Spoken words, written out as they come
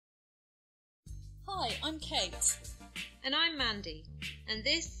Hi, I'm Kate. And I'm Mandy, and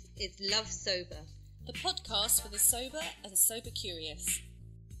this is Love Sober, the podcast for the sober and sober curious.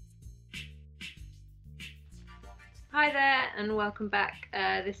 Hi there, and welcome back.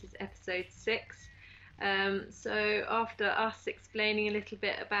 This is episode 6. So after us explaining a little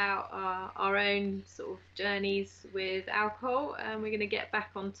bit about our own sort of journeys with alcohol, we're going to get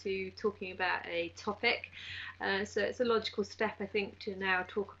back onto talking about a topic. So it's a logical step, I think, to now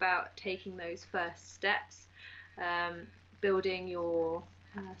talk about taking those first steps, building your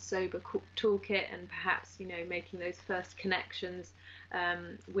sober toolkit, and perhaps, making those first connections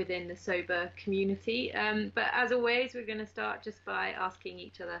within the sober community. But as always, we're going to start just by asking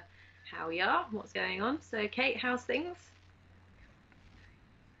each other how we are, what's going on. So Kate, how's things?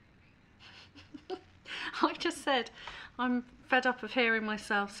 I just said I'm fed up of hearing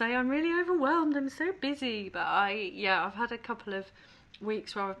myself say I'm really overwhelmed, I'm so busy, but I've had a couple of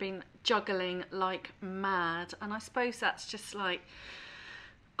weeks where I've been juggling like mad, and I suppose that's just like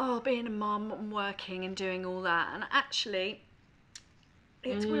being a mum and working and doing all that. And actually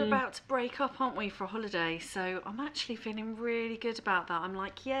we're about to break up, aren't we, for a holiday, so I'm actually feeling really good about that. I'm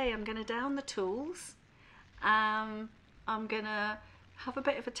like, yay, I'm going to down the tools. I'm going to have a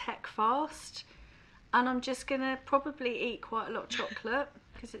bit of a tech fast, and I'm just going to probably eat quite a lot of chocolate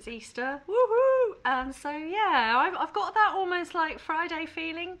because it's Easter. Woohoo! And so, yeah, I've got that almost like Friday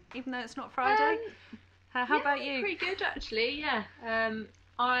feeling, even though it's not Friday. How about you? Pretty good, actually, yeah.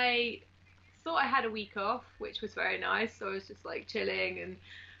 I thought I had a week off, which was very nice. So I was just like chilling and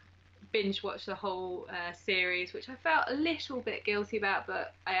binge watched the whole series, which I felt a little bit guilty about,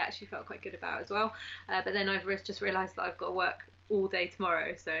 but I actually felt quite good about as well. But then I've just realised that I've got to work all day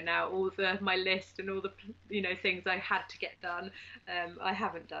tomorrow, so now all my list and all the things I had to get done, I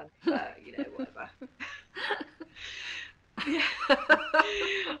haven't done, but whatever. Yeah.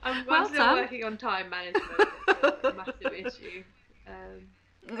 I'm still working on time management. It's a massive issue.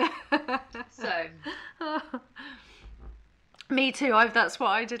 So me too. That's what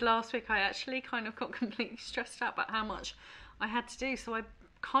I did last week. I actually kind of got completely stressed out about how much I had to do, so I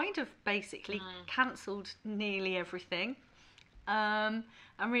kind of basically cancelled nearly everything and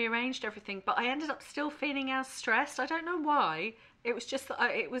rearranged everything, but I ended up still feeling as stressed. I don't know why. It was just that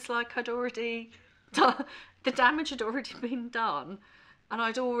it was like I'd already done, the damage had already been done, and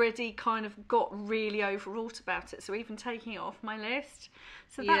I'd already kind of got really overwrought about it, so even taking it off my list,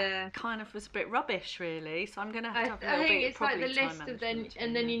 so that kind of was a bit rubbish, really. So I'm going to have to have a little bit of probably time management. I think it's like the list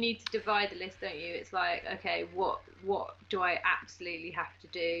and then you need to divide the list, don't you? It's like, okay, what do I absolutely have to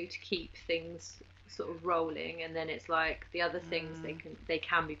do to keep things sort of rolling, and then it's like the other things they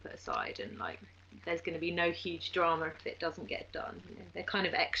can be put aside, and like there's going to be no huge drama if it doesn't get done. They're kind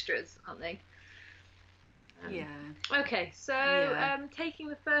of extras, aren't they? Okay, so taking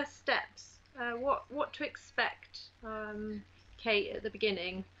the first steps, what to expect, Kate, at the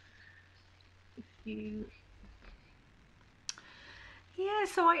beginning?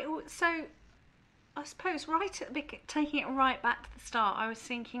 So I suppose right at the taking it right back to the start, I was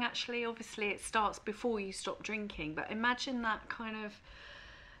thinking actually obviously it starts before you stop drinking, but imagine that kind of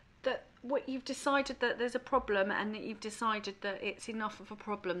that what you've decided that there's a problem, and that you've decided that it's enough of a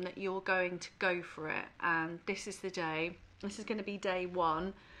problem that you're going to go for it, and this is the day, this is going to be day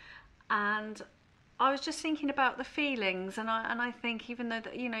one. And I was just thinking about the feelings, and I think even though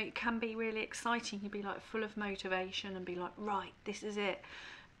that it can be really exciting, you'd be like full of motivation and be like, right, this is it.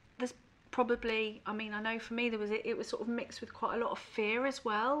 There's probably, I know for me it was sort of mixed with quite a lot of fear as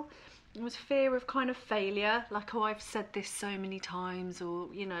well. It was fear of kind of failure, like, I've said this so many times, or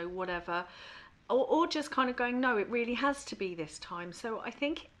whatever, or just kind of going, no, it really has to be this time. So I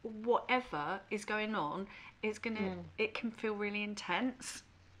think whatever is going on is it can feel really intense.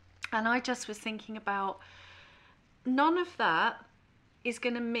 And I just was thinking about, none of that is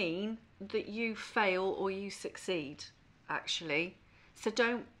going to mean that you fail or you succeed, actually. So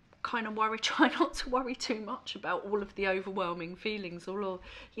don't kind of try not to worry too much about all of the overwhelming feelings, or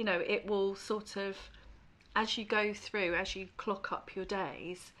it will sort of, as you go through, as you clock up your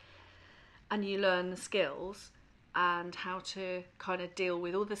days and you learn the skills and how to kind of deal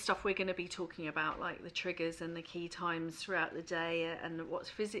with all the stuff we're going to be talking about, like the triggers and the key times throughout the day and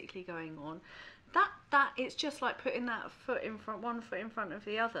what's physically going on, that it's just like putting that one foot in front of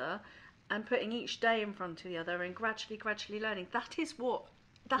the other, and putting each day in front of the other, and gradually learning. That is what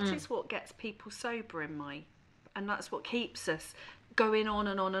gets people sober and that's what keeps us going on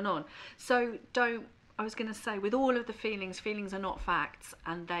and on and on. So I was going to say, with all of the feelings are not facts,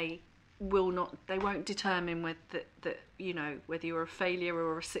 and they won't determine whether you're a failure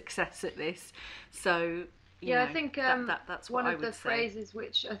or a success at this. So Yeah, I think that's what one I of the would say. phrases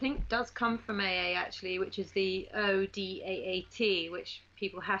which I think does come from AA actually, which is the ODAAT, which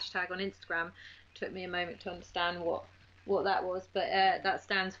people hashtag on Instagram. Took me a moment to understand what that was, but that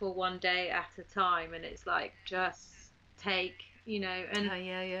stands for one day at a time, and it's like just take,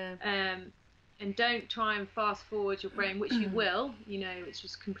 Yeah. and don't try and fast forward your brain, which you will, which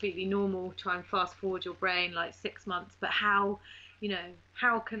is completely normal. Try and fast forward your brain like 6 months, but how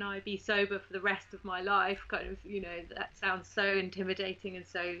can I be sober for the rest of my life? Kind of, that sounds so intimidating and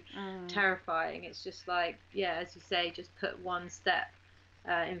so terrifying. It's just like, yeah, as you say, just put one step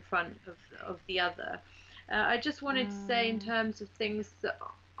in front of the other. I just wanted to say, in terms of things that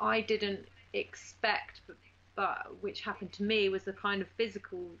I didn't expect, but which happened to me, was the kind of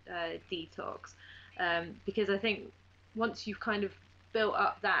physical detox, because I think once you've kind of built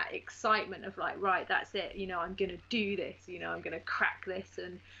up that excitement of like, right, that's it, I'm gonna do this, I'm gonna crack this,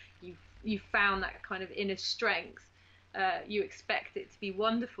 and you've found that kind of inner strength, you expect it to be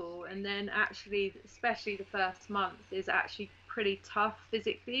wonderful, and then actually, especially the first month, is actually pretty tough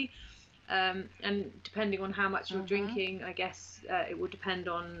physically. And depending on how much you're drinking, I guess it will depend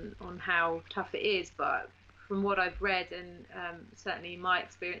on how tough it is. But from what I've read, and certainly my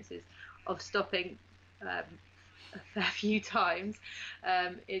experiences of stopping a fair few times,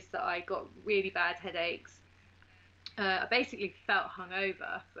 is that I got really bad headaches. I basically felt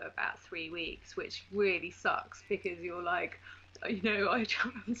hungover for about 3 weeks, which really sucks, because you're like,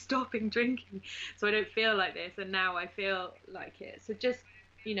 I'm stopping drinking so I don't feel like this, and now I feel like it. So just,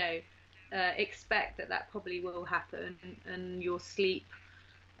 expect that probably will happen, and your sleep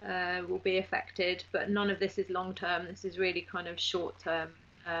will be affected, but none of this is long term. This is really kind of short term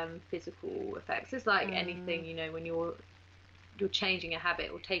physical effects. It's like anything, when you're changing a habit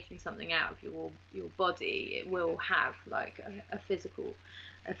or taking something out of your body, it will have like a physical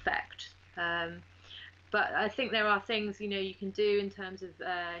effect. But I think there are things, you can do in terms of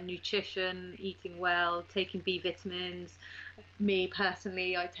nutrition, eating well, taking B vitamins. Me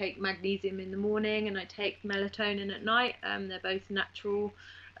personally, I take magnesium in the morning and I take melatonin at night. They're both natural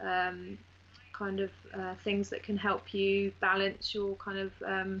kind of things that can help you balance your kind of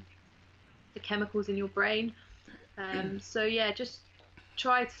the chemicals in your brain. So yeah, just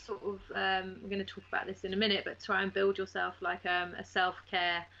try to sort of, we're going to talk about this in a minute, but try and build yourself like a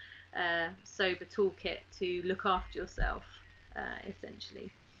self-care sober toolkit to look after yourself,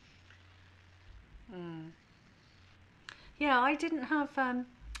 essentially. Yeah, I didn't have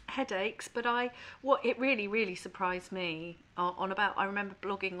headaches, but what it really surprised me I remember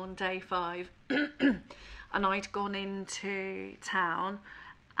blogging on day 5 and I'd gone into town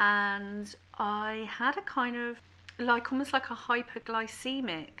and I had a kind of like almost like a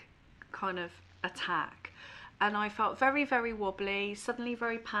hyperglycemic kind of attack, and I felt very wobbly, suddenly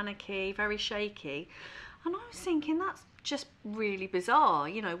very panicky, very shaky, and I was thinking that's just really bizarre,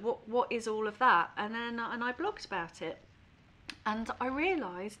 what is all of that? And I blogged about it, and I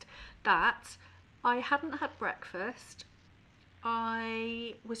realised that I hadn't had breakfast,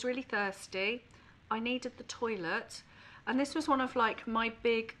 I was really thirsty, I needed the toilet, and this was one of like my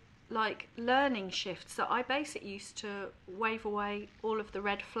big like learning shifts, that I basically used to wave away all of the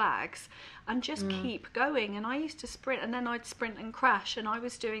red flags and just keep going, and I used to sprint, and then I'd sprint and crash, and I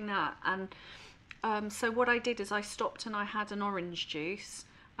was doing that. And so what I did is I stopped and I had an orange juice,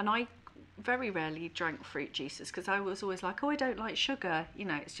 and I very rarely drank fruit juices because I was always like, I don't like sugar,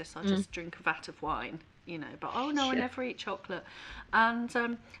 it's just I'll just drink a vat of wine, but I never eat chocolate. And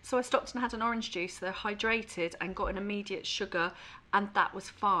so I stopped and had an orange juice, they're hydrated, and got an immediate sugar, and that was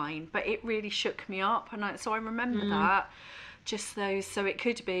fine, but it really shook me up. And so I remember that, just those, so it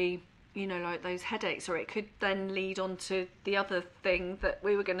could be, like those headaches, or it could then lead on to the other thing that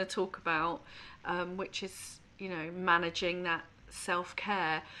we were going to talk about, which is, managing that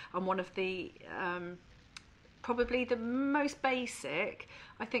self-care. And one of the probably the most basic,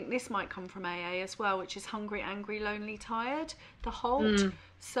 I think this might come from AA as well, which is hungry, angry, lonely, tired, the HALT.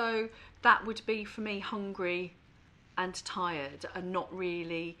 So that would be for me hungry and tired, and not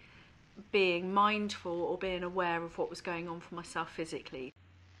really being mindful or being aware of what was going on for myself physically.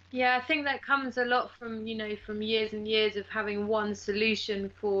 Yeah, I think that comes a lot from, from years and years of having one solution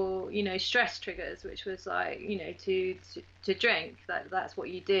for, stress triggers, which was like, to drink. That's what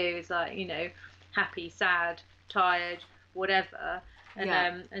you do, is like, happy, sad, tired, whatever.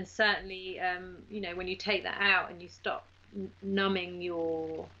 And certainly, when you take that out and you stop numbing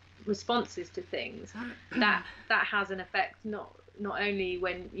your responses to things, that has an effect, not only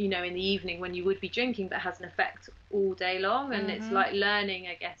when, in the evening when you would be drinking, but has an effect all day long. And it's like learning,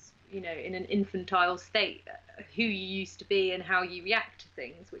 I guess, in an infantile state, who you used to be and how you react to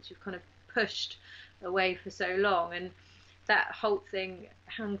things, which you've kind of pushed away for so long. And that HALT thing,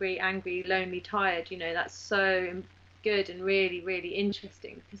 hungry, angry, lonely, tired, that's so good and really, really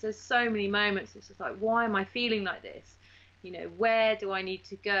interesting, because there's so many moments it's just like, why am I feeling like this? Where do I need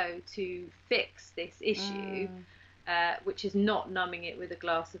to go to fix this issue? Which is not numbing it with a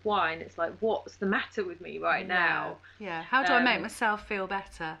glass of wine. It's like, what's the matter with me right now? Yeah. How do I make myself feel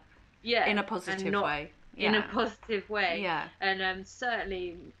better? Yeah. In a positive way. In a positive way. Yeah. And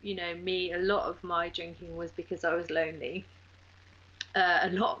certainly, me, a lot of my drinking was because I was lonely. A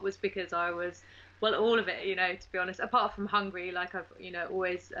lot was because I was, well, all of it, to be honest, apart from hungry, like I've,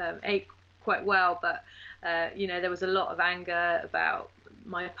 always ate quite well, but, there was a lot of anger about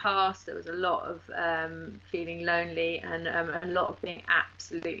my past. There was a lot of feeling lonely, and a lot of being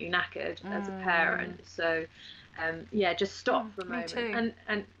absolutely knackered as a parent. So, just stop for a moment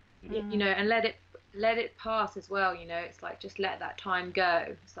and and let it pass as well. It's like, just let that time go.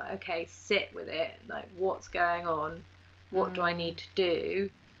 It's like, okay, sit with it. Like, what's going on? What do I need to do?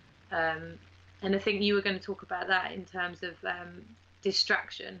 And I think you were going to talk about that in terms of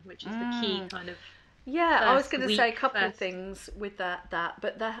distraction, which is the key kind of. Yeah, I was going to say a couple of things with that,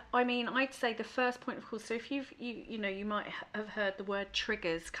 but I'd say the first point, of course. So if you might have heard the word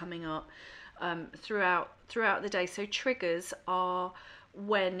triggers coming up throughout the day. So triggers are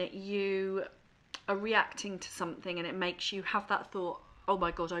when you are reacting to something and it makes you have that thought, oh my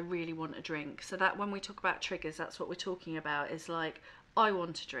God, I really want a drink. So that when we talk about triggers, that's what we're talking about, is like, I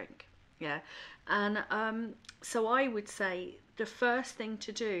want a drink. Yeah. And so I would say the first thing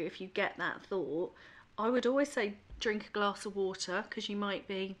to do if you get that thought, I would always say drink a glass of water, because you might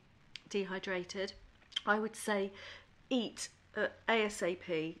be dehydrated. I would say eat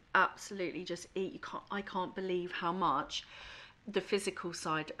ASAP, absolutely just eat. I can't believe how much the physical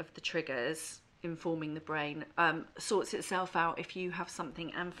side of the triggers informing the brain sorts itself out if you have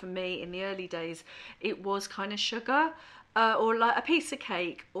something. And for me, in the early days, it was kind of sugar, or like a piece of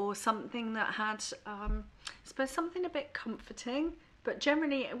cake, or something that had I suppose something a bit comforting, but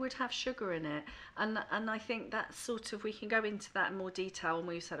generally it would have sugar in it. And I think that's sort of, we can go into that in more detail. And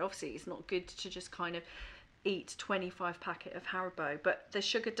we've said obviously it's not good to just kind of eat 25 packet of Haribo, but the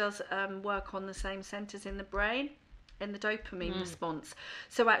sugar does work on the same centres in the brain, in the dopamine response.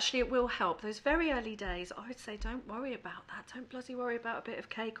 So actually it will help. Those very early days, I would say, don't worry about that. Don't bloody worry about a bit of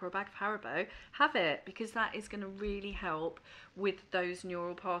cake or a bag of Haribo. Have it, because that is going to really help with those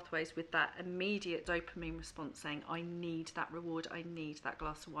neural pathways, with that immediate dopamine response saying, I need that reward, I need that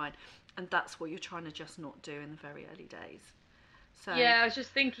glass of wine. And that's what you're trying to just not do in the very early days. So, yeah, I was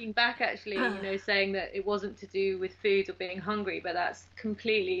just thinking back, actually, saying that it wasn't to do with food or being hungry, but that's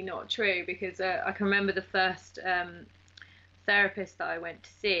completely not true, because I can remember the first therapist that I went to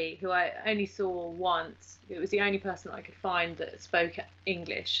see, who I only saw once. It was the only person I could find that spoke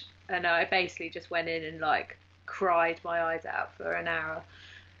English, and I basically just went in and like cried my eyes out for an hour,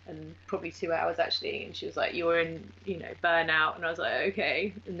 and probably 2 hours actually. And she was like, "You're in, burnout," and I was like,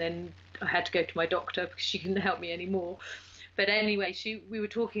 "Okay." And then I had to go to my doctor because she couldn't help me anymore. But anyway, we were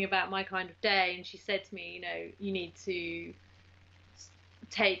talking about my kind of day, and she said to me, you need to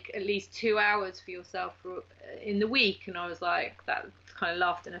take at least 2 hours for yourself in the week. And I was like, that kind of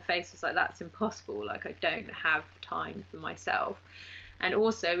laughed in her face. I was like, that's impossible. Like, I don't have time for myself. And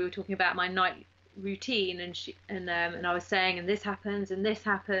also we were talking about my night routine, and I was saying, and this happens, and this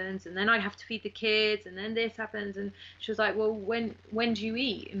happens, and then I have to feed the kids, and then this happens. And she was like, well, when do you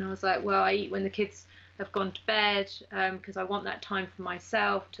eat? And I was like, well, I eat when the kids have gone to bed, because I want that time for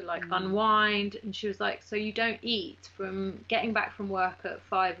myself to like unwind. And she was like, so you don't eat from getting back from work at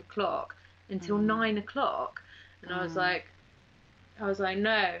 5 o'clock until 9 o'clock? And I was like, no.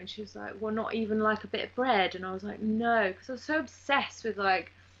 And she was like, well, not even like a bit of bread? And I was like, no, because I was so obsessed with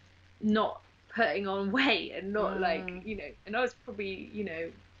like not putting on weight, and not like, and I was probably,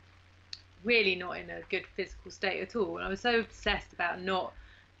 really not in a good physical state at all. And I was so obsessed about not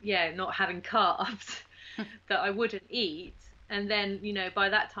having carbs that I wouldn't eat. And then, by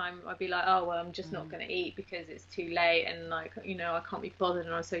that time I'd be like, oh, well, I'm just not going to eat because it's too late, and like, I can't be bothered,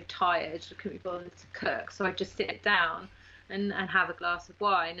 and I was so tired, I couldn't be bothered to cook. So I'd just sit down and have a glass of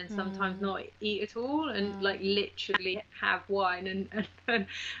wine, and sometimes not eat at all, and like literally have wine,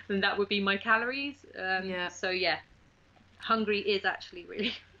 and that would be my calories. So yeah, hungry is actually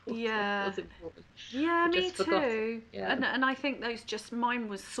really important. Yeah, me too. Yeah. And I think mine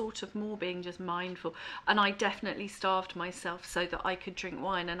was sort of more being just mindful, and I definitely starved myself so that I could drink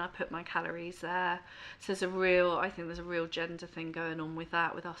wine, and I put my calories there. So I think there's a real gender thing going on with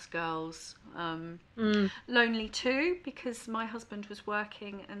that, with us girls. Lonely too, because my husband was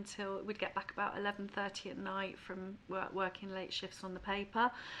working until we'd get back about 11:30 at night from working late shifts on the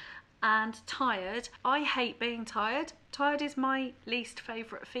paper. and tired. I hate being tired. Tired is my least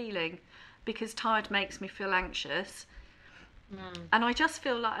favourite feeling because tired makes me feel anxious. And I just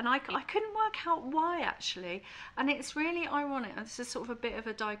feel like, and I couldn't work out why actually, and it's really ironic, and this is sort of a bit of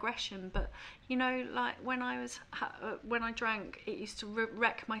a digression, but you know, like when I drank, it used to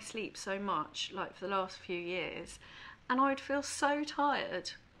wreck my sleep so much, like for the last few years, and I would feel so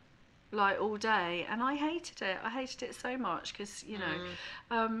tired like all day, and I hated it so much because, you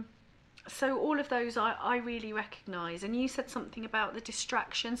know, so all of those I really recognise. And you said something about the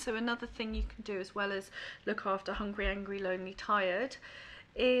distraction, so another thing you can do as well as look after hungry, angry, lonely, tired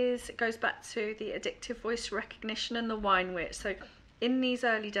is, it goes back to the addictive voice recognition and the wine witch. So in these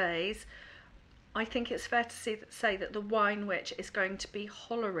early days, I think it's fair to say that the wine witch is going to be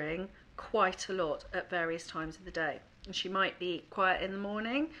hollering quite a lot at various times of the day. And she might be quiet in the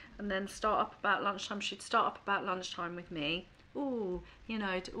morning and then start up about lunchtime. She'd start up about lunchtime with me. Oh, you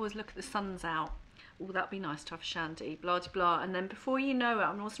know, to always look at the sun's out. Oh, that'd be nice to have a shandy, blah, blah, blah. And then before you know it,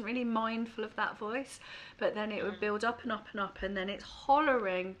 I wasn't really mindful of that voice, but then it would build up and up and up, and then it's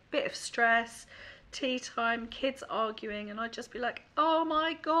hollering, bit of stress, tea time, kids arguing, and I'd just be like, oh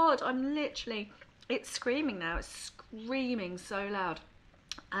my God, I'm literally, it's screaming now, it's screaming so loud.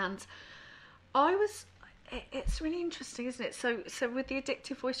 And it's really interesting, isn't it? So with the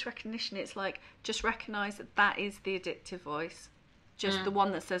addictive voice recognition, it's like, just recognise that is the addictive voice, just the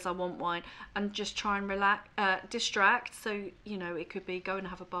one that says I want wine, and just try and relax, distract. So, you know, it could be go and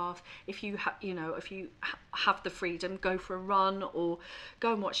have a bath. If you have the freedom, go for a run or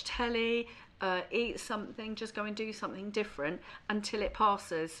go and watch telly, eat something, just go and do something different until it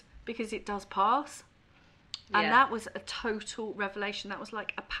passes, because it does pass. And that was a total revelation. That was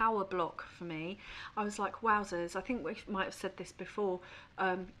like a power block for me. I was like, wowzers. I think we might have said this before,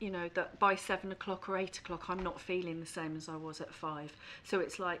 you know, that by 7 o'clock or 8 o'clock, I'm not feeling the same as I was at 5. So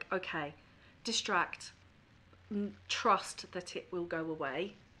it's like, okay, distract, trust that it will go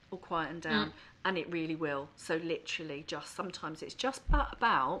away or quieten down, and it really will. So literally just, sometimes it's just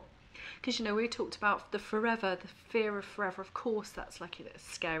about, because, you know, we talked about the fear of forever. Of course, that's like a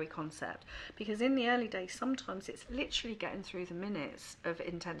scary concept, because in the early days, sometimes it's literally getting through the minutes of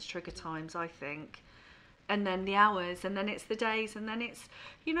intense trigger times, I think, and then the hours, and then it's the days, and then it's,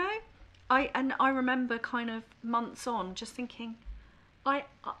 you know, I remember kind of months on just thinking, I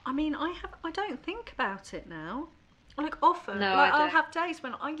don't think about it now. Like often, No, like I I'll don't. have days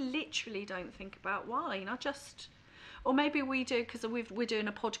when I literally don't think about wine. Or maybe we do because we're doing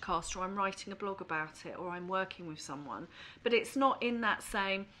a podcast, or I'm writing a blog about it, or I'm working with someone. But it's not in that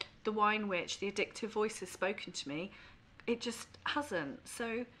same, the wine witch, the addictive voice has spoken to me. It just hasn't.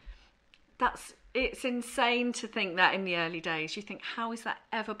 So it's insane to think that in the early days. You think, how is that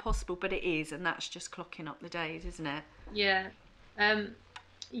ever possible? But it is, and that's just clocking up the days, isn't it? Yeah.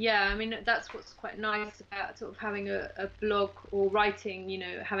 Yeah, I mean, that's what's quite nice about sort of having a blog or writing, you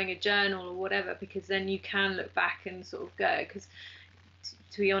know, having a journal or whatever, because then you can look back and sort of go, because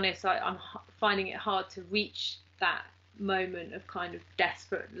to be honest, I'm finding it hard to reach that moment of kind of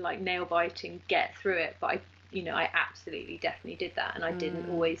desperate, like nail biting, get through it. But I absolutely definitely did that, and I didn't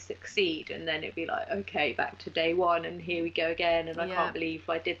always succeed. And then it'd be like, okay, back to day one, and here we go again, and I can't believe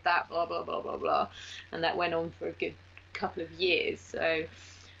I did that, blah, blah, blah, blah, blah. And that went on for a good couple of years. So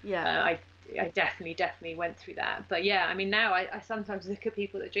I definitely went through that. But yeah, I mean, now I sometimes look at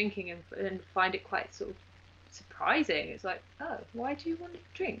people that are drinking and find it quite sort of surprising. It's like, oh, why do you want to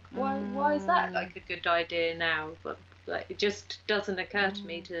drink? Why is that like a good idea now? But like, it just doesn't occur to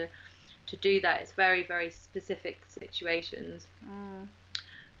me to do that. It's very, very specific situations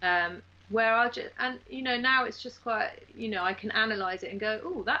where I'll just, and you know, now it's just quite, you know, I can analyze it and go,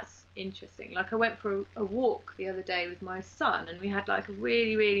 oh, that's interesting. Like I went for a walk the other day with my son, and we had like a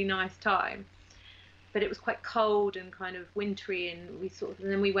really, really nice time, but it was quite cold and kind of wintry, and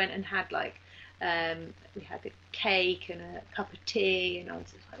and then we went and had like we had a cake and a cup of tea, and I was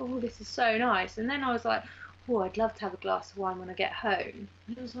just like, oh, this is so nice. And then I was like, oh, I'd love to have a glass of wine when I get home.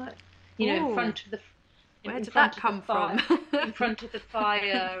 And it was like, you know, in front of the where did that come from? In front of the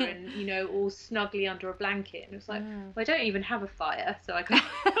fire, and you know, all snugly under a blanket. And it was like, well, I don't even have a fire, so I can't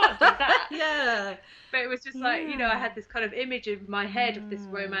do that. Yeah. But it was just like, you know, I had this kind of image in my head of this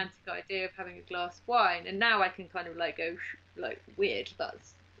romantic idea of having a glass of wine, and now I can kind of like go like weird,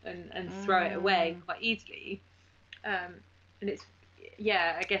 and throw it away quite easily. And it's,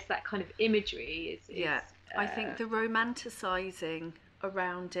 yeah, I guess that kind of imagery is I think the romanticising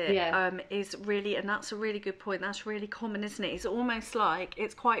around it is really, and that's a really good point. That's really common, isn't it? It's almost like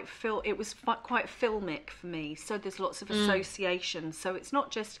it's quite it was quite filmic for me. So there's lots of associations. So it's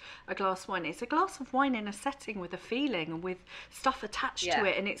not just a glass of wine. It's a glass of wine in a setting with a feeling and with stuff attached to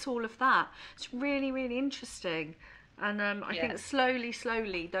it, and it's all of that. It's really, really interesting. And I think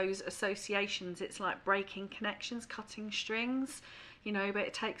slowly those associations, it's like breaking connections, cutting strings, you know. But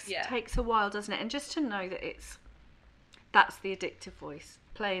it takes a while, doesn't it? And just to know that that's the addictive voice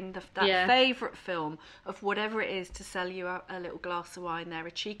playing that favourite film of whatever it is to sell you a little glass of wine. They're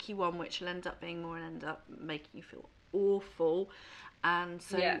a cheeky one which will end up being more and end up making you feel awful. And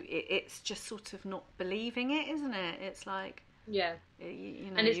so it's just sort of not believing it, isn't it? It's like, you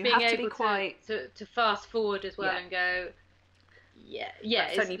know, and it's you being have to able be quite to fast forward as well and go,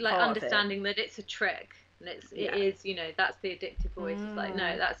 it's like understanding that it's a trick, and it is, you know, that's the addictive voice. It's like,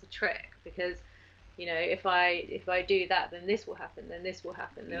 no, that's a trick, because, you know, if I do that, then this will happen, then this will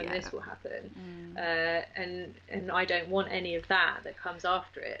happen, then this will happen, and I don't want any of that comes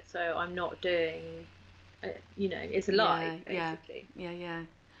after it. So I'm not doing, you know, it's a lie, basically.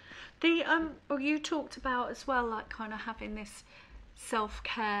 The well, you talked about as well, like kind of having this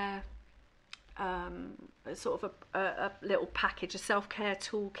self-care, sort of a little package, a self-care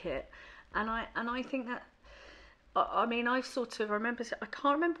toolkit, and I think that. I mean, I remember, I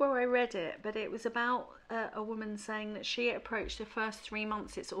can't remember where I read it, but it was about a woman saying that she approached the first 3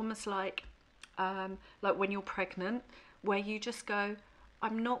 months. It's almost like when you're pregnant, where you just go,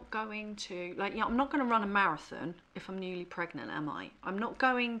 I'm not going to, I'm not going to run a marathon if I'm newly pregnant, am I? I'm not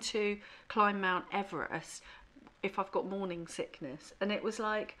going to climb Mount Everest if I've got morning sickness. And it was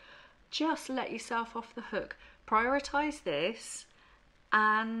like, just let yourself off the hook. Prioritise this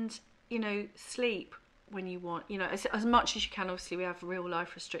and, you know, sleep when you want, you know, as much as you can. Obviously we have real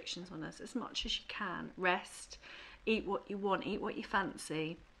life restrictions on us. As much as you can, rest, eat what you want, eat what you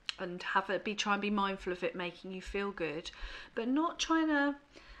fancy, and try and be mindful of it making you feel good, but not trying to.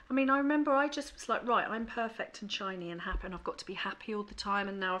 I mean, I remember I just was like, right, I'm perfect and shiny and happy, and I've got to be happy all the time,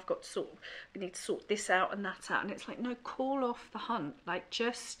 and now I've got to we need to sort this out and that out, and it's like, no, call off the hunt. Like,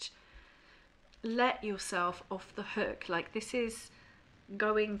 just let yourself off the hook. Like, this is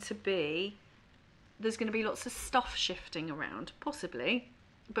going to be, there's going to be lots of stuff shifting around, possibly,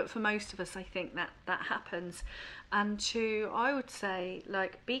 but for most of us, I think that happens. And I would say,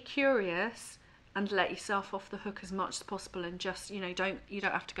 like, be curious and let yourself off the hook as much as possible, and just, you know, you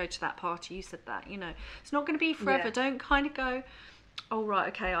don't have to go to that party. You said that, you know, it's not going to be forever. Don't kind of go, oh right,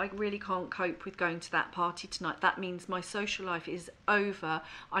 okay, I really can't cope with going to that party tonight. That means my social life is over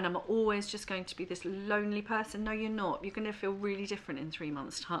and I'm always just going to be this lonely person. No, you're not. You're going to feel really different in 3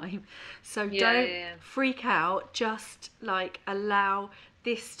 months' time. So don't freak out. Just like allow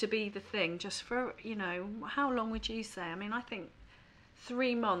this to be the thing, just for, you know, how long would you say? I mean, I think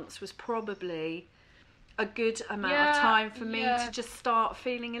 3 months was probably a good amount of time for me to just start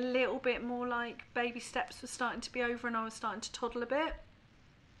feeling a little bit more like baby steps were starting to be over and I was starting to toddle a bit.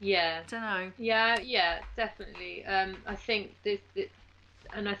 Don't know. Definitely. I think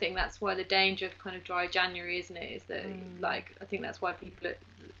and I think that's why the danger of kind of dry January, isn't it, is that like, I think that's why people,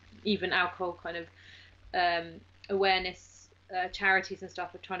 even alcohol kind of awareness charities and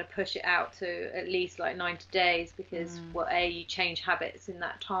stuff, are trying to push it out to at least like 90 days, because you change habits in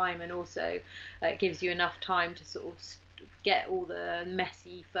that time, and also it gives you enough time to sort of get all the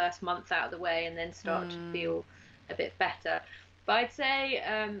messy first months out of the way, and then start to feel a bit better. But I'd say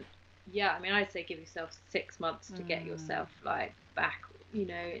I'd say give yourself 6 months to get yourself like back, you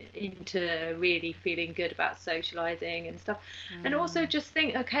know, into really feeling good about socializing and stuff. And also just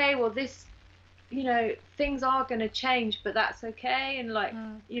think, okay, well, this, you know, things are going to change, but that's okay. And like,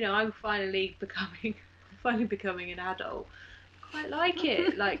 you know, I'm finally becoming an adult. Quite like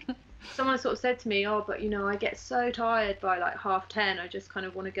it. Like, someone sort of said to me, oh, but you know, I get so tired by like 10:30, I just kind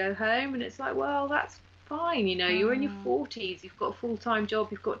of want to go home. And it's like, well, that's fine. You know, you're in your 40s, you've got a full-time job,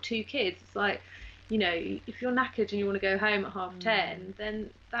 you've got 2 kids. It's like, you know, if you're knackered and you want to go home at 10:30, then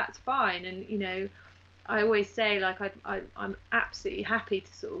that's fine. And, you know, I always say, like, I'm absolutely happy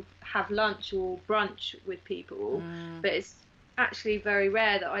to sort of have lunch or brunch with people, but it's actually very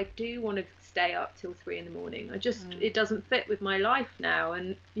rare that I do want to stay up till 3 a.m. I just, it doesn't fit with my life now.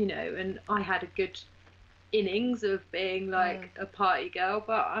 And, you know, and I had a good innings of being like a party girl,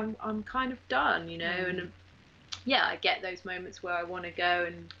 but I'm kind of done, you know. And I get those moments where I want to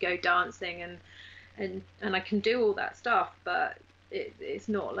go dancing and I can do all that stuff, but it's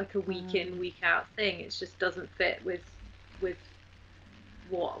not like a week in, week out thing. It just doesn't fit with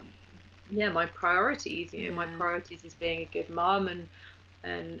what my priorities, you know. My priorities is being a good mum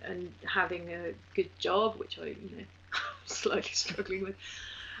and having a good job, which I, you know, slightly struggling with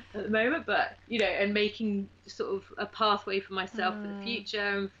at the moment, but and making sort of a pathway for myself for the future,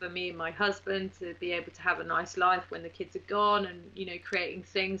 and for me and my husband to be able to have a nice life when the kids are gone, and creating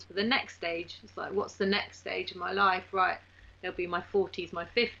things for the next stage. It's like, what's the next stage of my life? Right, there'll be my 40s, my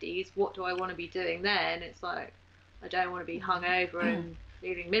 50s. What do I want to be doing then? It's like, I don't want to be hungover and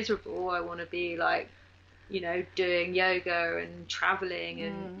feeling miserable. I want to be like, doing yoga and traveling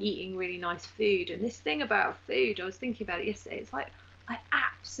and eating really nice food. And this thing about food, I was thinking about it yesterday. It's like, I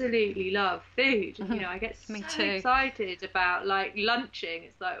absolutely love food. I get so excited about like lunching.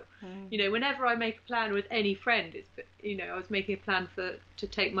 It's like, whenever I make a plan with any friend, it's, I was making a plan to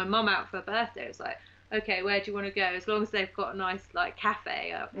take my mum out for her birthday. It's like, okay, where do you want to go? As long as they've got a nice like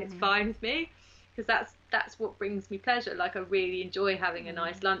cafe, it's fine with me, because that's what brings me pleasure. Like, I really enjoy having a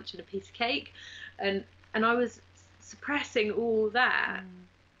nice lunch and a piece of cake, and I was suppressing all that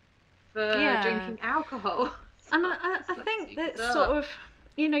for drinking alcohol. And I think that sort of,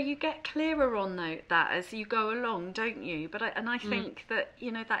 you get clearer on that as you go along, don't you? But I think that,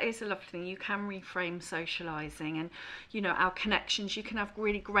 that is a lovely thing. You can reframe socialising, and, our connections. You can have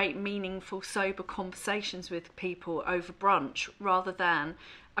really great, meaningful, sober conversations with people over brunch, rather than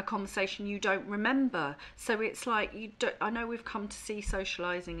a conversation you don't remember. So it's like, I know we've come to see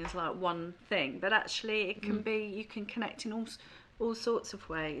socialising as like one thing, but actually it can be, you can connect in all sorts of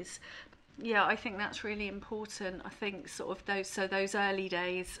ways. Yeah, I think that's really important. I think sort of those early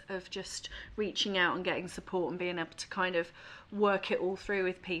days of just reaching out and getting support and being able to kind of work it all through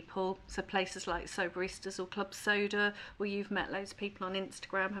with people. So places like Soberistas or Club Soda, where you've met loads of people on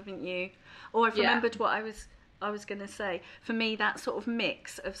Instagram, haven't you? Or I've remembered what I was going to say. For me, that sort of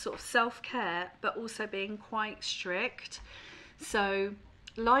mix of sort of self-care, but also being quite strict. So,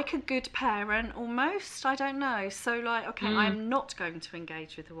 like a good parent, almost, I don't know. So, like, okay, I'm not going to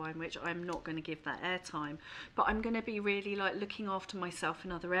engage with the wine, which I'm not going to give that airtime, but I'm going to be really, like, looking after myself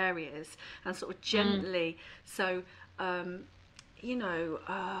in other areas, and sort of gently. So, like,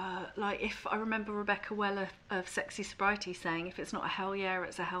 if I remember Rebecca Weller of Sexy Sobriety saying, if it's not a hell yeah,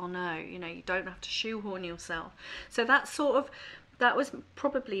 it's a hell no. You don't have to shoehorn yourself. So that was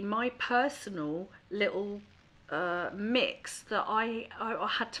probably my personal little mix that I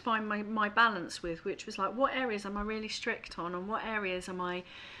had to find my balance with, which was like, what areas am I really strict on, and what areas am I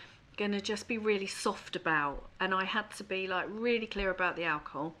going to just be really soft about? And I had to be like really clear about the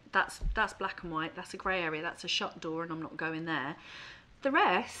alcohol. That's black and white. That's a grey area. That's a shut door, and I'm not going there. The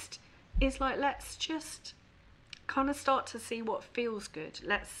rest is like, let's just kind of start to see what feels good.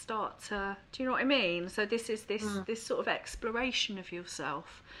 Let's start to, do you know what I mean? So this is this sort of exploration of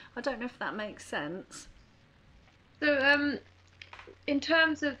yourself. I don't know if that makes sense. So, in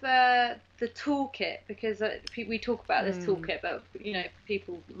terms of the toolkit, because we talk about this toolkit, but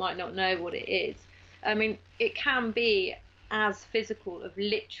people might not know what it is. I mean, it can be as physical of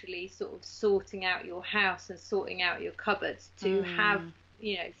literally sort of sorting out your house and sorting out your cupboards to have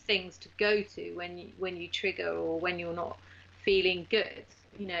things to go to when you trigger, or when you're not feeling good.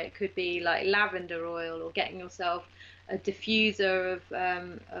 It could be like lavender oil, or getting yourself a diffuser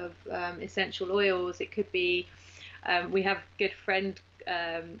of essential oils. It could be we have a good friend,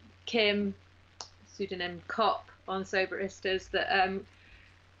 Kim, pseudonym Cop, on Soberistas, that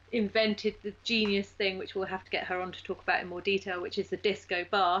invented the genius thing, which we'll have to get her on to talk about in more detail, which is the disco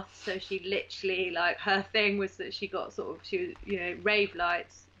bath. So she literally, like, her thing was that she got rave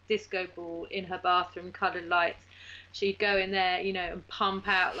lights, disco ball in her bathroom, coloured lights. She'd go in there, and pump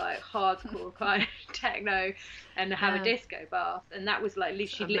out like hardcore kind of techno, and have a disco bath. And that was like,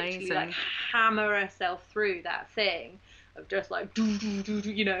 she'd literally like hammer herself through that thing of just like, with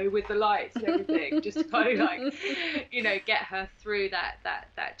the lights and everything, just to kind of like, get her through that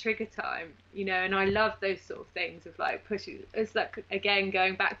trigger time, And I love those sort of things of like pushing. It's like, again,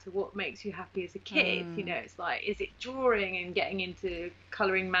 going back to what makes you happy as a kid. It's like, is it drawing and getting into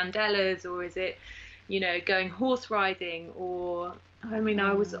colouring mandalas, or is it going horse riding? Or I mean,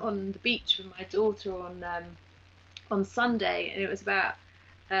 I was on the beach with my daughter on Sunday, and it was about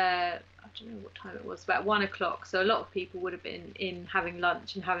I don't know what time it was, about 1 o'clock. So a lot of people would have been in having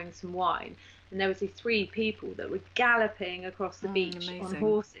lunch and having some wine, and there was these 3 people that were galloping across the beach on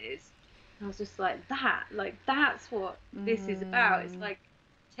horses. And I was just like, that's what this is about. It's like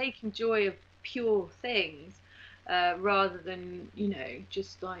taking joy of pure things, rather than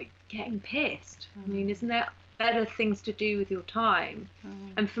just like getting pissed. I mean, isn't there better things to do with your time?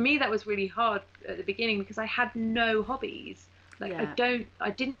 And for me, that was really hard at the beginning, because I had no hobbies. Like, I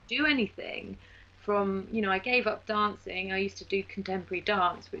didn't do anything from, I gave up dancing. I used to do contemporary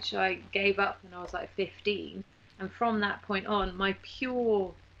dance, which I gave up when I was like 15. And from that point on, my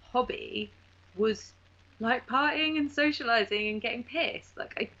pure hobby was like partying and socializing and getting pissed.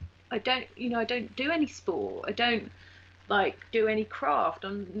 Like I don't, I don't do any sport. I don't like do any craft.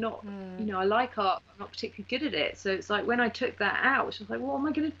 I'm not, I like art, but I'm not particularly good at it. So it's like when I took that out, I was like, what am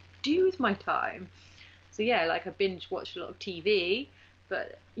I going to do with my time? So yeah, like I binge watched a lot of TV,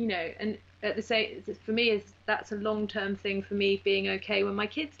 but and at the same, for me, is that's a long-term thing for me being okay when my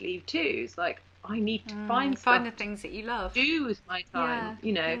kids leave too. It's like I need to find the things that you love to do with my time,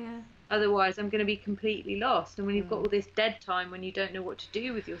 yeah. Otherwise I'm going to be completely lost. And when you've got all this dead time when you don't know what to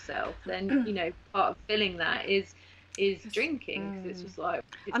do with yourself, then part of filling that is drinking, because it's just like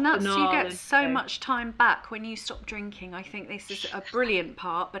it's and that's banal, you get so much time back when you stop drinking. I think this is a brilliant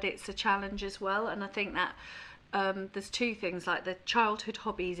part, but it's a challenge as well. And I think that there's two things, like the childhood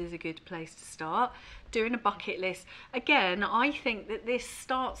hobbies is a good place to start. Doing a bucket list. Again, I think that this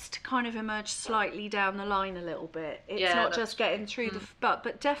starts to kind of emerge slightly down the line a little bit. It's not just getting through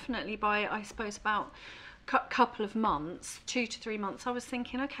but definitely by, I suppose, about couple of months, 2 to 3 months, I was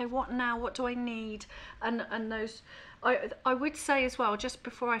thinking, okay, what now? What do I need? And those, I would say as well, just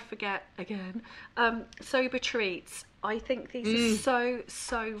before I forget again, sober treats. I think these are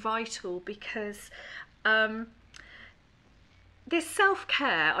so vital, because this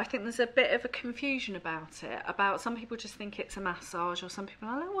self-care, I think there's a bit of a confusion about it. About some people just think it's a massage, or some people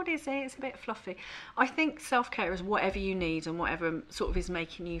are like, what is it? It's a bit fluffy. I think self-care is whatever you need and whatever sort of is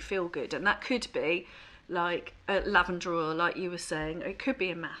making you feel good. And that could be like a lavender oil, like you were saying. It could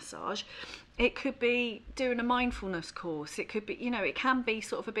be a massage. It could be doing a mindfulness course. It could be, it can be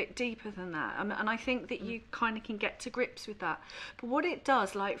sort of a bit deeper than that. And I think that you kind of can get to grips with that. But what it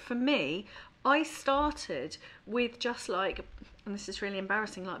does, like for me, I started with just like, and this is really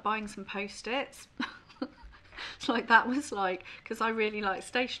embarrassing, like buying some Post-its. Like that was like, because I really like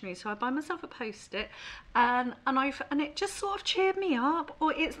stationery, so I buy myself a Post-it, and it just sort of cheered me up.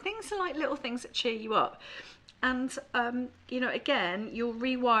 Or it's things like little things that cheer you up. And again, you're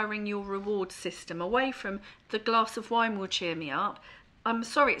rewiring your reward system away from the glass of wine will cheer me up. I'm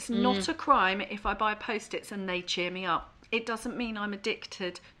sorry, it's not a crime if I buy Post-its and they cheer me up. It doesn't mean I'm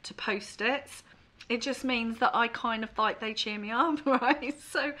addicted to Post-its. It just means that I kind of like they cheer me up, right?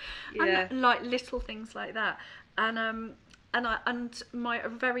 So, and like little things like that. And my a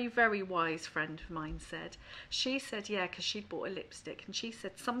very, very wise friend of mine said, because she'd bought a lipstick, and she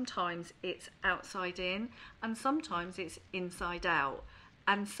said sometimes it's outside in and sometimes it's inside out.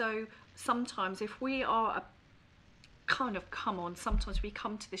 And so sometimes if we are sometimes we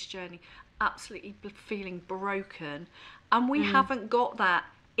come to this journey absolutely feeling broken, and we haven't got that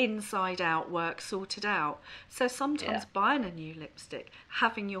inside out work sorted out. So sometimes buying a new lipstick,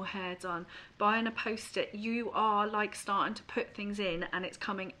 having your hair done, buying a Post-it, you are like starting to put things in, and it's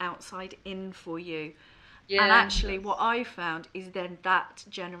coming outside in for you. And actually what I found is then that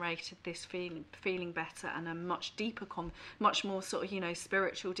generated this feeling better, and a much deeper much more sort of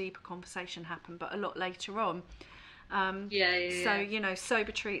spiritual, deeper conversation happened, but a lot later on. So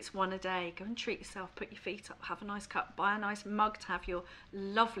sober treats, one a day. Go and treat yourself, put your feet up, have a nice cup, buy a nice mug to have your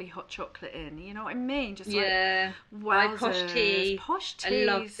lovely hot chocolate in, you know what I mean? Just like posh tea.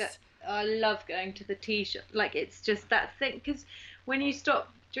 Teas. I love going to the tea shop. Like, it's just that thing, because when you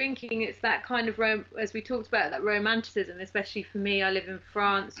stop drinking, it's that kind of as we talked about, that romanticism. Especially for me, I live in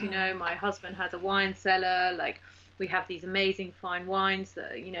France, my husband has a wine cellar. Like, we have these amazing fine wines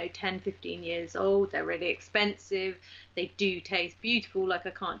that are 10, 15 years old. They're really expensive. They do taste beautiful. Like, I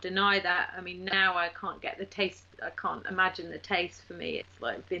can't deny that. I mean, now I can't get the taste. I can't imagine the taste. For me, it's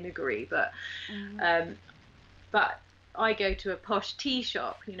like vinegary. But I go to a posh tea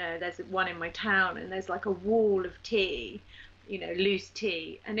shop. There's one in my town, and there's like a wall of tea, loose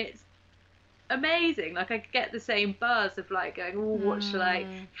tea, and it's amazing. Like, I get the same buzz of like going, oh, what shall I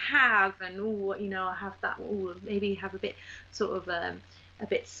have? And I have that. Oh, maybe have a bit sort of a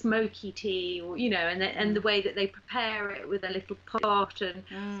bit smoky tea, or and the way that they prepare it with a little pot, and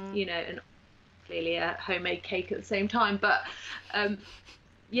and clearly a homemade cake at the same time. But I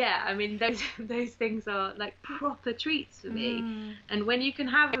mean, those things are like proper treats for me. And when you can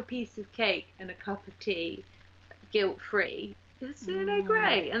have a piece of cake and a cup of tea guilt free, it's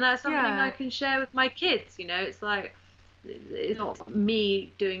great. And that's something I can share with my kids. It's like, it's not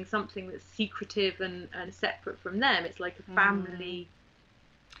me doing something that's secretive and separate from them. It's like a family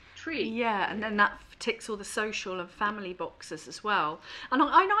treat. And then that ticks all the social and family boxes as well. And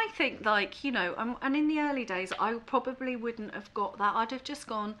I think, like, and in the early days I probably wouldn't have got that. I'd have just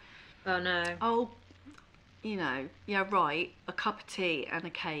gone, a cup of tea and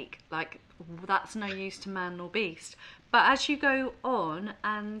a cake, like, that's no use to man nor beast. But as you go on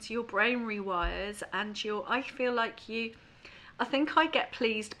and your brain rewires, and I feel like I think I get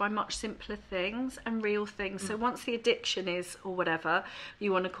pleased by much simpler things and real things. So once the addiction is, or whatever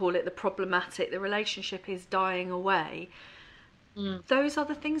you want to call it, the problematic, the relationship is dying away, those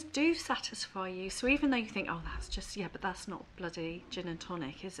other things do satisfy you. So even though you think, oh, that's just, yeah, but that's not bloody gin and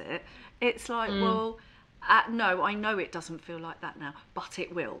tonic, is it? It's like, well, no, I know it doesn't feel like that now, but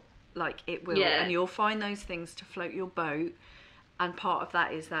it will. Like, it will. Yeah. And you'll find those things to float your boat. And part of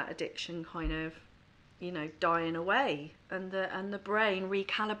that is that addiction kind of, you know, dying away, and the brain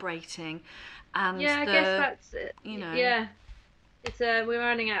recalibrating, and I guess that's it. You know, it's we're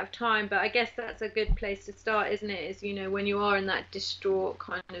running out of time, but I guess that's a good place to start, isn't it? Is, you know, when you are in that distraught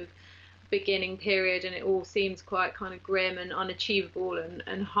kind of beginning period and it all seems quite kind of grim and unachievable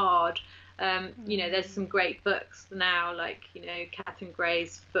and hard. You know, there's some great books now, like, you know, Catherine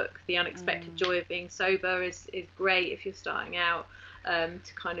Gray's book, The Unexpected Joy of Being Sober, is great if you're starting out,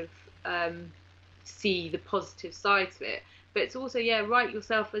 to kind of see the positive sides of it. But it's also, write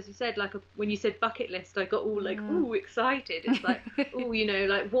yourself, as you said, like when you said bucket list, I got all like, ooh, excited. It's like, oh, you know,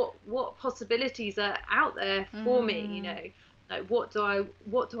 like what possibilities are out there for me, you know, like what do I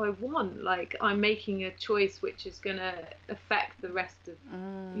want? Like, I'm making a choice which is going to affect the rest of,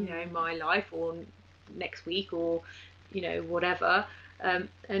 you know, my life, or next week, or, you know, whatever. And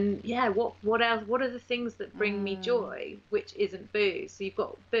what else? What are the things that bring me joy, which isn't booze? So you've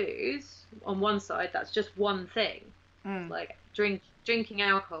got booze on one side. That's just one thing. Like drinking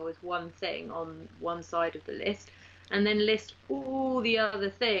alcohol is one thing on one side of the list, and then list all the other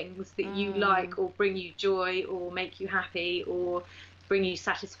things that you like, or bring you joy, or make you happy, or bring you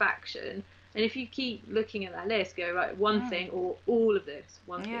satisfaction. And if you keep looking at that list, go, right, one thing or all of this,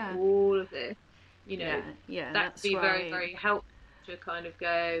 one thing, all of this, you know, that'd be very, very helpful to kind of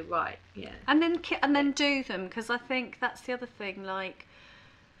go, right, and then do them, because I think that's the other thing. Like,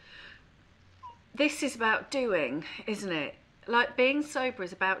 this is about doing, isn't it? Like, being sober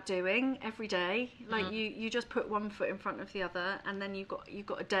is about doing every day. Like, you just put one foot in front of the other, and then you've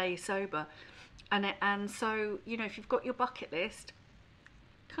got a day sober, and so, you know, if you've got your bucket list,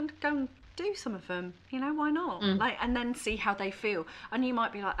 kind of go and do some of them. You know, why not? Like, and then see how they feel. And you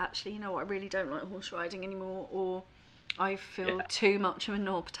might be like, actually, you know what, I really don't like horse riding anymore, or I feel too much of a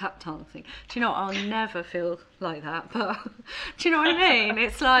knob tap dancing. Do you know what? I'll never feel like that, but do you know what I mean?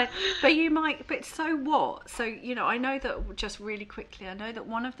 It's like, but so what? So, you know, I know that, just really quickly, I know that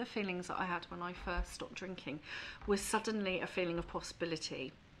one of the feelings that I had when I first stopped drinking was suddenly a feeling of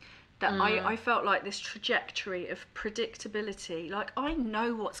possibility. That I felt like this trajectory of predictability. Like, I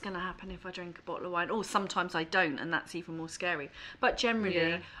know what's going to happen if I drink a bottle of wine, or sometimes I don't, and that's even more scary. But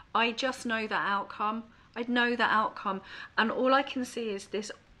generally, I just know that outcome. I know that outcome, and all I can see is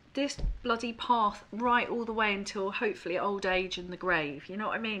this bloody path right all the way until hopefully old age and the grave. You know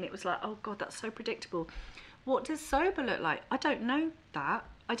what I mean? It was like, oh God, that's so predictable. What does sober look like? I don't know that.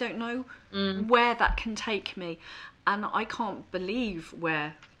 I don't know where that can take me, and I can't believe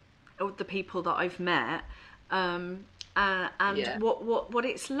where the people that I've met, and what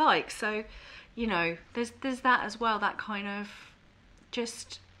it's like. So, you know, there's that as well. That kind of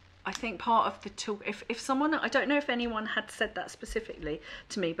just, I think, part of the talk. If someone, I don't know if anyone had said that specifically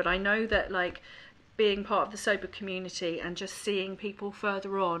to me, but I know that, like, being part of the sober community and just seeing people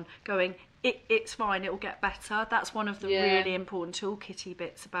further on going, it's fine, it'll get better. That's one of the really important toolkitty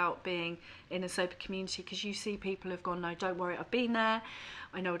bits about being in a sober community, because you see people who've gone, no, don't worry, I've been there,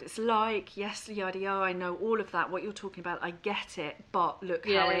 I know what it's like, yes, yada yada, I know all of that, what you're talking about, I get it, but look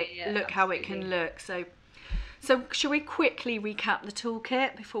how it can look. So shall we quickly recap the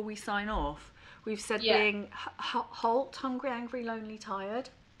toolkit before we sign off? We've said being HALT, hungry, angry, lonely, tired.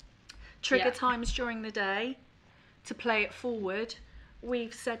 Trigger times during the day to play it forward.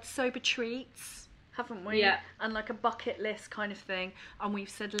 We've said sober treats, haven't we? Yeah. And like a bucket list kind of thing. And we've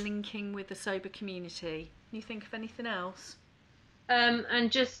said linking with the sober community. Can you think of anything else?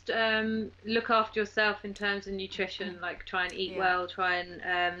 And just look after yourself in terms of nutrition. Like, try and eat well, try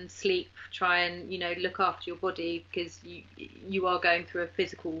and sleep, try and, you know, look after your body, because you are going through a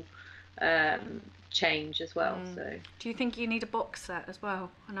physical change as well. So, do you think you need a box set as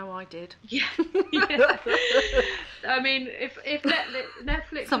well? I know I did. Yeah. I mean, if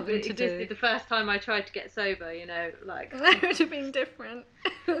Netflix Something existed to do. the first time I tried to get sober, you know, like, it would have been different.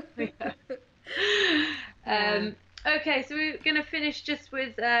 Okay, so we're going to finish just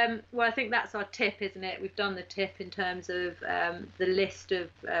with, well, I think that's our tip, isn't it? We've done the tip in terms of the list of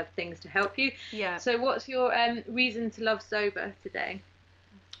things to help you. Yeah. So what's your reason to love sober today?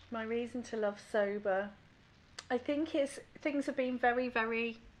 My reason to love sober, I think, is things have been very,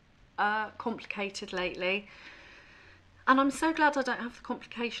 very complicated lately. And I'm so glad I don't have the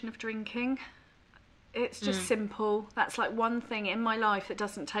complication of drinking. it's just simple. That's like one thing in my life that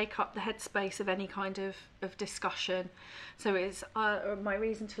doesn't take up the headspace of any kind of discussion. So it's my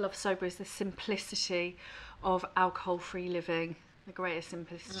reason to love sober is the simplicity of alcohol-free living, the greatest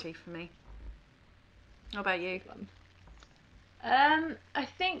simplicity for me. How about you? I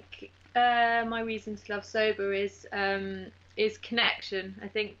think my reason to love sober is connection. I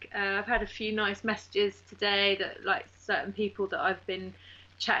think I've had a few nice messages today that, like, certain people that I've been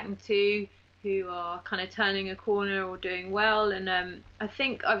chatting to who are kind of turning a corner or doing well, and I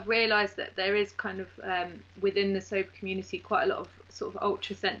think I've realised that there is kind of within the sober community quite a lot of sort of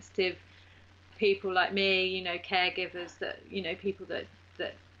ultra sensitive people like me, you know, caregivers, that, you know, people that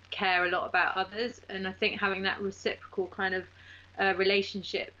care a lot about others, and I think having that reciprocal kind of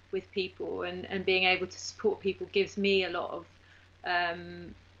relationship with people and being able to support people gives me a lot of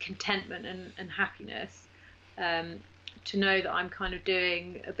contentment and happiness, to know that I'm kind of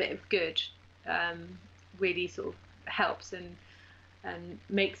doing a bit of good really sort of helps and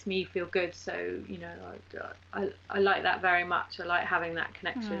makes me feel good. So, you know, I like that very much. I like having that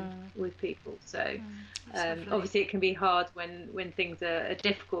connection with people. So obviously it can be hard when things are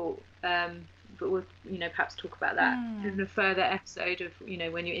difficult, but we'll, you know, perhaps talk about that in a further episode of, you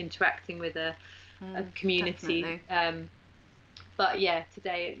know, when you're interacting with a community. But yeah,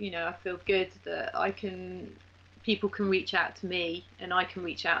 today, you know, I feel good that people can reach out to me and I can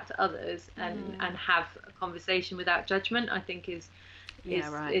reach out to others and have a conversation without judgment. I think is you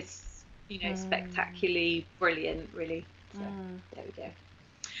know, spectacularly brilliant, really. So there we go.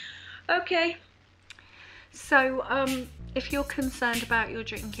 Okay. So if you're concerned about your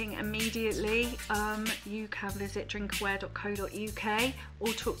drinking immediately, you can visit drinkaware.co.uk or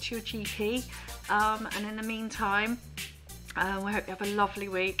talk to your GP, and in the meantime, we hope you have a lovely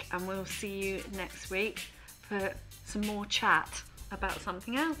week, and we'll see you next week for some more chat about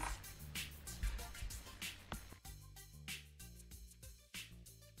something else.